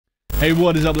Hey,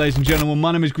 what is up, ladies and gentlemen?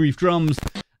 My name is Griefdrums,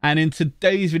 and in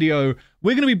today's video,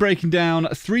 we're going to be breaking down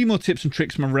 3 more tips and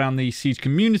tricks from around the Siege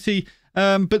community.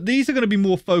 But these are going to be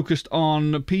more focused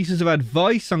on pieces of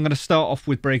advice. I'm going to start off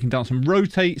with breaking down some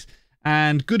rotates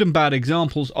and good and bad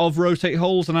examples of rotate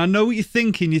holes. And I know what you're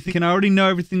thinking. You're thinking, I already know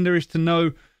everything there is to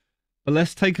know, but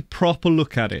let's take a proper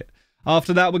look at it.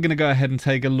 After that, we're going to go ahead and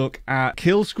take a look at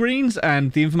kill screens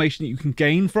and the information that you can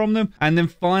gain from them. And then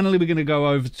finally, we're going to go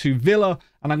over to Villa,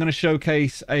 and I'm going to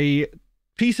showcase a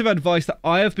piece of advice that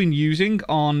I have been using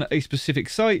on a specific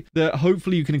site that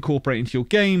hopefully you can incorporate into your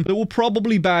game that will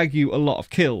probably bag you a lot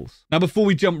of kills. Now, before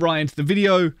we jump right into the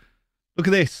video, look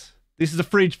at this. This is a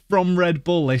fridge from Red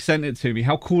Bull. They sent it to me.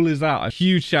 How cool is that? A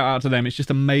huge shout out to them. It's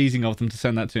just amazing of them to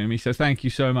send that to me. So thank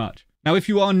you so much. Now, if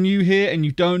you are new here and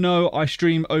you don't know, I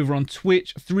stream over on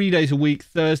Twitch 3 days a week,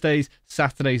 Thursdays,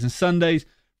 Saturdays, and Sundays,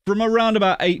 from around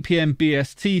about 8 PM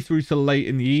BST through to late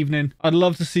in the evening. I'd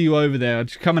love to see you over there.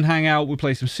 Just come and hang out. We'll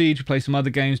play some Siege, we'll play some other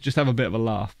games, just have a bit of a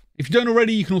laugh. If you don't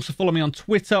already, you can also follow me on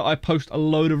Twitter. I post a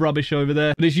load of rubbish over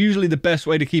there, but it's usually the best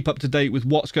way to keep up to date with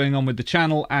what's going on with the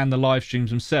channel and the live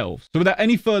streams themselves. So without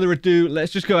any further ado,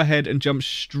 let's just go ahead and jump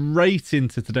straight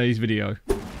into today's video.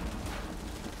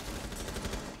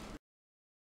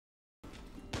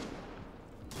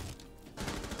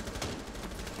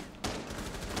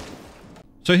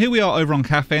 So here we are over on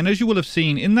Cafe, and as you will have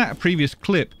seen in that previous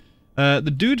clip,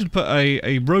 the dude had put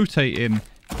a rotate in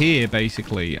here,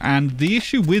 basically. And the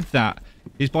issue with that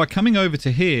is by coming over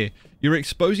to here, you're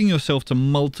exposing yourself to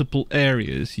multiple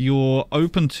areas. You're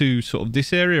open to sort of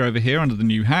this area over here under the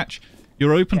new hatch.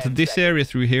 You're open to this area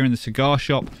through here in the cigar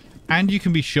shop, and you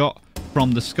can be shot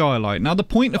from the skylight. Now, the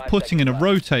point of putting in a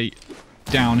rotate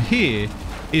down here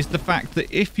is the fact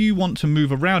that if you want to move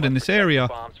around in this area,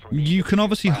 you can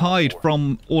obviously hide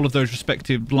from all of those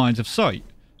respective lines of sight,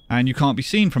 and you can't be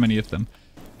seen from any of them.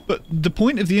 But the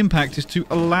point of the impact is to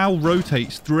allow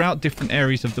rotates throughout different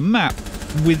areas of the map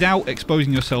without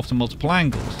exposing yourself to multiple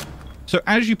angles. So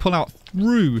as you pull out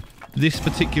through this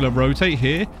particular rotate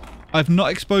here, I've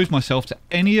not exposed myself to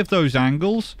any of those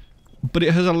angles, but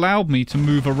it has allowed me to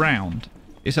move around.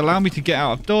 It's allowed me to get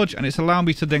out of dodge, and it's allowed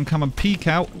me to then come and peek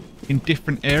out in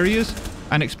different areas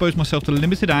and expose myself to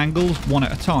limited angles one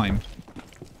at a time.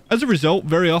 As a result,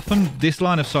 very often this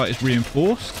line of sight is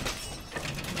reinforced,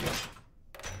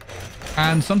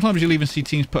 and sometimes you'll even see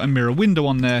teams put a mirror window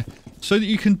on there so that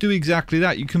you can do exactly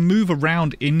that. You can move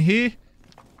around in here,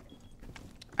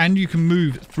 and you can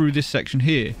move through this section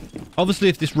here. Obviously,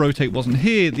 if this rotate wasn't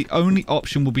here, the only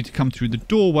option will be to come through the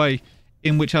doorway,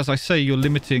 in which, as I say, you're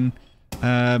limiting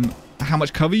how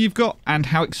much cover you've got and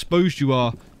how exposed you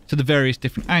are to the various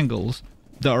different angles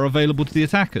that are available to the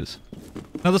attackers.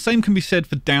 Now, the same can be said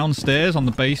for downstairs on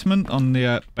the basement,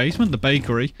 the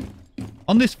bakery.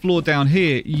 On this floor down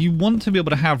here, you want to be able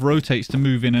to have rotates to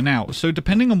move in and out. So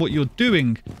depending on what you're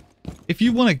doing, if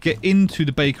you want to get into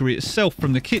the bakery itself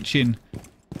from the kitchen,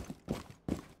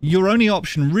 your only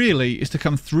option really is to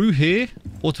come through here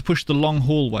or to push the long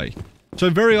hallway. So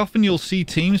very often you'll see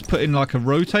teams put in like a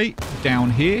rotate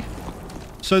down here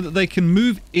so that they can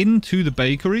move into the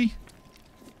bakery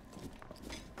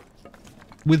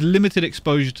with limited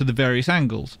exposure to the various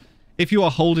angles. If you are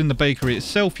holding the bakery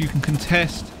itself, you can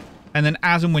contest, and then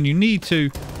as and when you need to,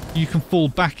 you can fall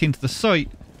back into the site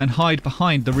and hide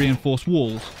behind the reinforced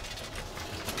walls.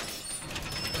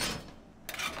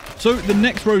 So the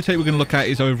next rotate we're going to look at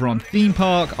is over on Theme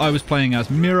Park. I was playing as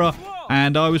Mirror,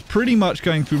 and I was pretty much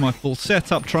going through my full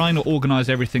setup, trying to organize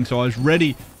everything so I was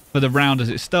ready for the round as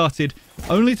it started,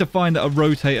 only to find that a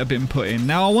rotate had been put in.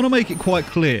 Now, I want to make it quite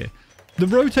clear. The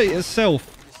rotate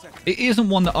itself, it isn't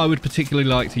one that I would particularly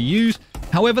like to use.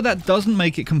 However, that doesn't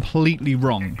make it completely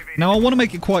wrong. Now, I want to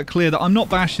make it quite clear that I'm not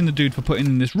bashing the dude for putting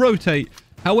in this rotate.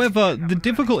 However, the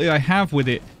difficulty I have with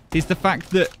it is the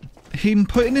fact that him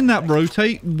putting in that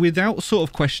rotate without sort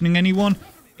of questioning anyone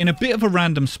in a bit of a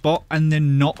random spot and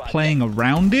then not playing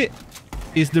around it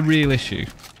is the real issue.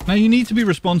 Now, you need to be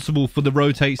responsible for the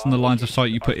rotates and the lines of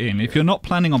sight you put in. If you're not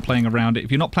planning on playing around it,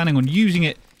 if you're not planning on using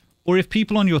it, or if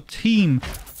people on your team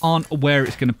aren't aware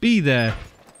it's going to be there,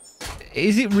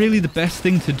 is it really the best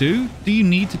thing to do? Do you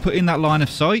need to put in that line of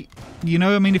sight? You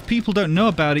know, I mean, if people don't know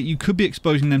about it, you could be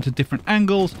exposing them to different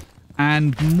angles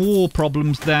and more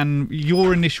problems than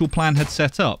your initial plan had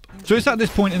set up. So it's at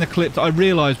this point in the clip that I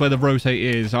realise where the rotate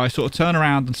is. I sort of turn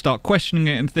around and start questioning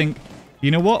it and think, you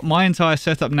know what? My entire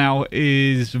setup now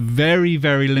is very,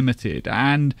 very limited.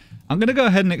 And I'm going to go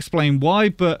ahead and explain why,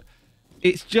 but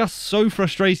it's just so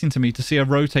frustrating to me to see a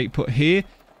rotate put here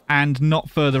and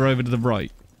not further over to the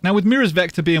right. Now, with Mirror's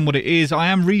vector being what it is, I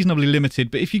am reasonably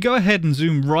limited, but if you go ahead and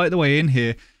zoom right the way in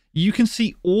here, you can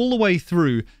see all the way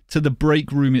through to the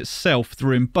break room itself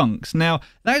through in bunks. Now,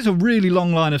 that is a really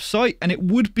long line of sight, and it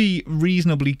would be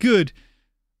reasonably good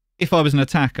if I was an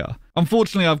attacker.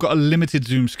 Unfortunately, I've got a limited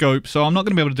zoom scope, so I'm not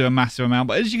going to be able to do a massive amount.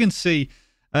 But as you can see,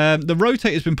 the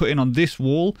rotate has been put in on this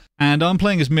wall, and I'm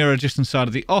playing as Mirror just inside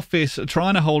of the office,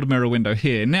 trying to hold a mirror window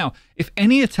here. Now, if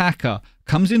any attacker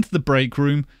comes into the break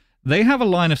room, they have a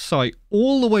line of sight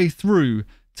all the way through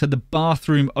to the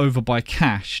bathroom over by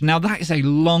Cash. Now, that is a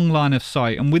long line of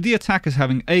sight, and with the attackers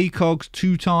having ACOGs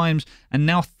 2 times and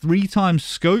now 3 times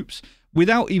scopes,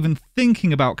 without even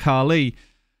thinking about Carly,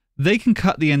 they can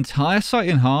cut the entire site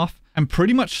in half and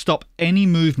pretty much stop any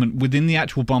movement within the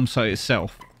actual bomb site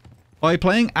itself. By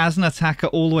playing as an attacker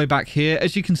all the way back here,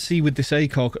 as you can see with this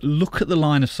ACOG, look at the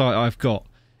line of sight I've got.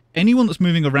 Anyone that's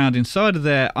moving around inside of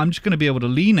there, I'm just going to be able to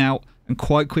lean out and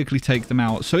quite quickly take them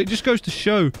out. So it just goes to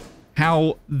show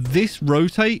how this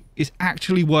rotate is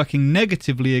actually working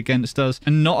negatively against us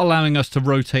and not allowing us to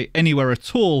rotate anywhere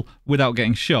at all without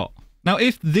getting shot. Now,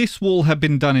 if this wall had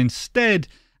been done instead,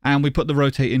 and we put the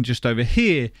rotate in just over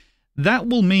here, that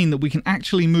will mean that we can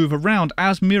actually move around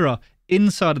as Mirror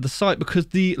inside of the site, because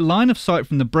the line of sight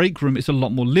from the break room is a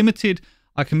lot more limited.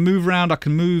 I can move around, I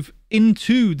can move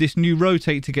into this new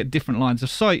rotate to get different lines of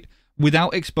sight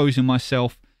without exposing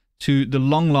myself to the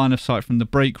long line of sight from the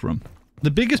break room. The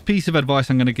biggest piece of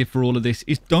advice I'm going to give for all of this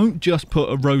is don't just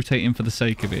put a rotate in for the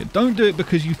sake of it. Don't do it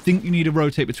because you think you need to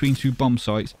rotate between 2 bomb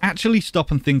sites. Actually stop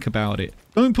and think about it.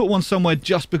 Don't put one somewhere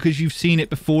just because you've seen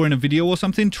it before in a video or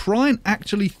something. Try and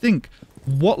actually think,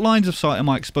 what lines of sight am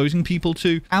I exposing people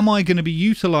to? Am I going to be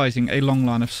utilizing a long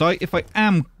line of sight? If I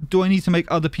am, do I need to make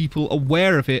other people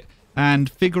aware of it and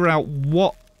figure out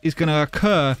what is going to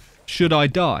occur should I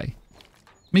die?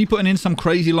 Me putting in some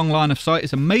crazy long line of sight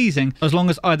is amazing as long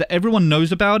as either everyone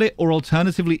knows about it or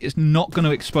alternatively it's not going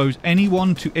to expose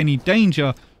anyone to any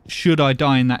danger should I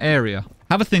die in that area.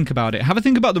 Have a think about it. Have a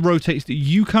think about the rotates that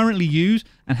you currently use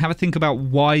and have a think about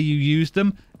why you use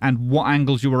them and what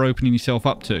angles you are opening yourself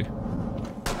up to.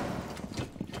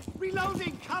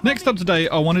 Next up today,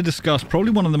 I want to discuss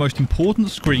probably one of the most important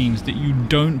screens that you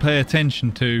don't pay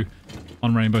attention to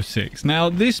on Rainbow Six.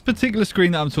 Now, this particular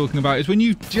screen that I'm talking about is when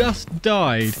you just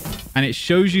died and it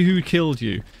shows you who killed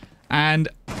you. And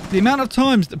the amount of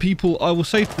times that people, I will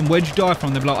say to them, where'd you die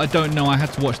from? They'll be like, I don't know, I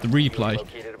had to watch the replay.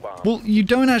 Well, you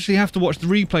don't actually have to watch the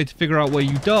replay to figure out where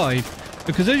you died,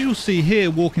 because as you'll see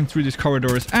here, walking through this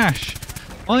corridor as Ash,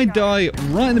 I die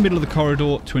right in the middle of the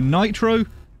corridor to a nitro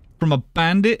from a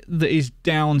bandit that is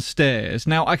downstairs.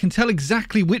 Now, I can tell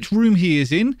exactly which room he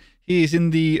is in. He is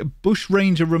in the bush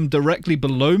ranger room directly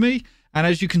below me, and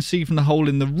as you can see from the hole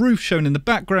in the roof shown in the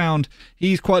background,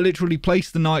 he's quite literally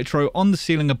placed the nitro on the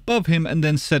ceiling above him and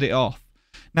then set it off.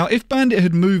 Now, if Bandit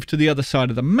had moved to the other side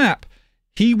of the map,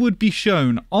 he would be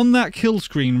shown on that kill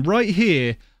screen right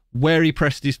here where he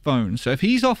pressed his phone. So if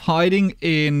he's off hiding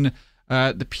in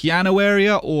the piano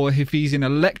area, or if he's in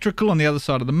electrical on the other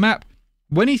side of the map,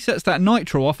 when he sets that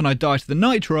nitro off and I die to the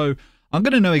nitro, I'm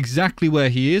going to know exactly where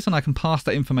he is and I can pass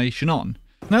that information on.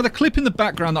 Now, the clip in the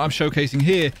background that I'm showcasing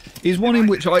here is one in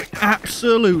which I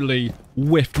absolutely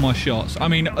whiffed my shots. I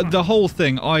mean, the whole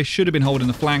thing, I should have been holding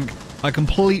the flank. I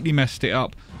completely messed it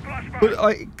up. But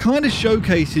it kind of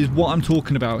showcases what I'm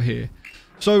talking about here.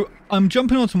 So I'm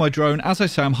jumping onto my drone. As I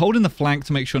say, I'm holding the flank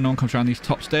to make sure no one comes around these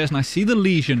top stairs, and I see the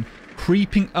Legion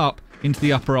creeping up into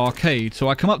the upper arcade. So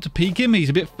I come up to peek him. He's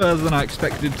a bit further than I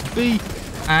expected to be,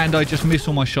 and I just miss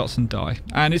all my shots and die.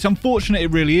 And it's unfortunate,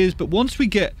 it really is, but once we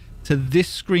get to this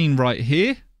screen right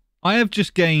here, I have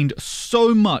just gained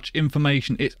so much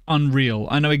information, it's unreal.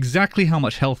 I know exactly how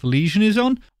much health Legion is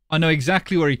on. I know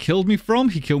exactly where he killed me from.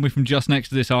 He killed me from just next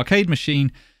to this arcade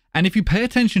machine. And if you pay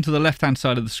attention to the left-hand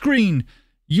side of the screen,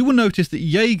 you will notice that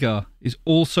Jaeger is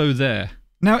also there.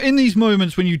 Now, in these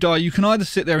moments when you die, you can either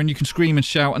sit there and you can scream and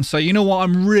shout and say, you know what,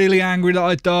 I'm really angry that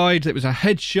I died. It was a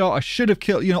headshot. I should have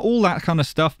killed, you know, all that kind of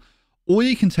stuff. Or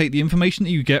you can take the information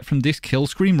that you get from this kill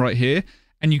screen right here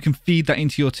and you can feed that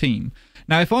into your team.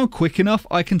 Now, if I'm quick enough,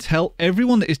 I can tell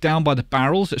everyone that is down by the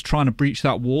barrels that's trying to breach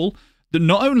that wall that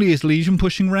not only is Legion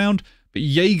pushing around, but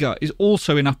Jaeger is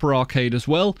also in upper arcade as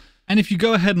well. And if you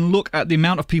go ahead and look at the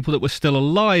amount of people that were still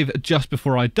alive just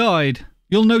before I died,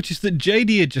 you'll notice that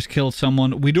JD had just killed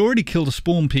someone. We'd already killed a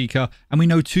spawn peeker, and we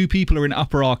know 2 people are in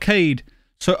upper arcade.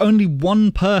 So only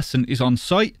 1 person is on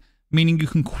site, meaning you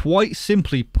can quite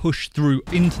simply push through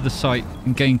into the site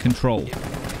and gain control.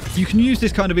 You can use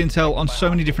this kind of intel on so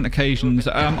many different occasions.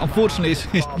 Unfortunately,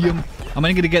 I'm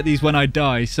only going to get these when I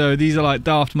die, so these are like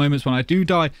daft moments when I do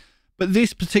die. But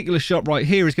this particular shot right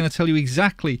here is going to tell you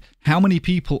exactly how many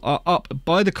people are up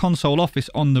by the console office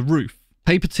on the roof.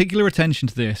 Pay particular attention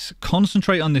to this.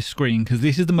 Concentrate on this screen, because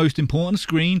this is the most important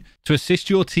screen to assist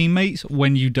your teammates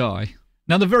when you die.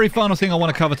 Now, the very final thing I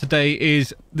want to cover today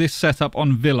is this setup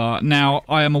on Villa. Now,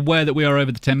 I am aware that we are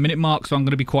over the 10-minute mark, so I'm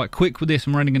going to be quite quick with this,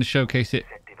 and we're only going to showcase it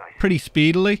pretty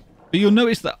speedily. But you'll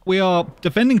notice that we are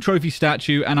defending Trophy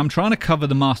Statue, and I'm trying to cover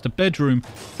the master bedroom,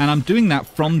 and I'm doing that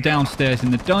from downstairs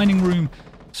in the dining room.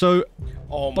 So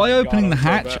by opening the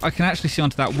hatch, I can actually see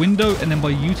onto that window, and then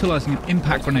by utilizing an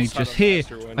impact grenade just here,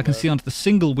 I can see onto the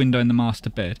single window in the master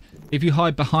bed. If you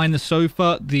hide behind the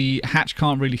sofa, the hatch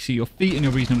can't really see your feet and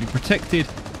you're reasonably protected.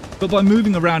 But by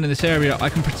moving around in this area, I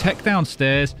can protect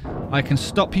downstairs, I can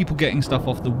stop people getting stuff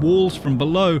off the walls from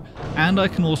below, and I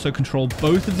can also control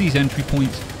both of these entry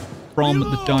points from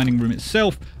the dining room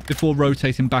itself before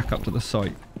rotating back up to the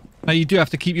site. Now, you do have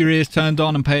to keep your ears turned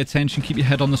on and pay attention, keep your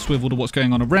head on the swivel to what's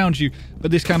going on around you, but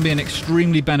this can be an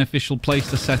extremely beneficial place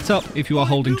to set up if you are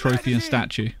holding Trophy and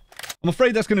Statue. I'm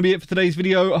afraid that's going to be it for today's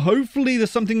video. Hopefully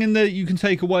there's something in there you can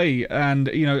take away, and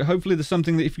hopefully there's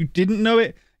something that if you didn't know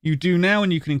it, you do now,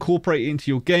 and you can incorporate it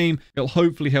into your game. It'll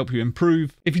hopefully help you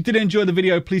improve. If you did enjoy the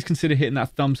video, please consider hitting that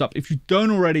thumbs up. If you don't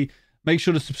already, make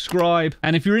sure to subscribe.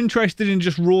 And if you're interested in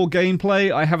just raw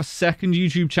gameplay, I have a second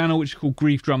YouTube channel which is called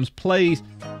Griefdrums Plays,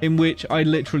 in which I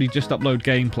literally just upload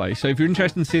gameplay. So if you're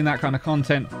interested in seeing that kind of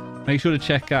content, make sure to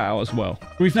check that out as well.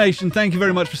 Grief Nation, thank you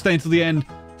very much for staying till the end.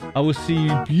 I will see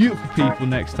you beautiful people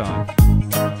next time.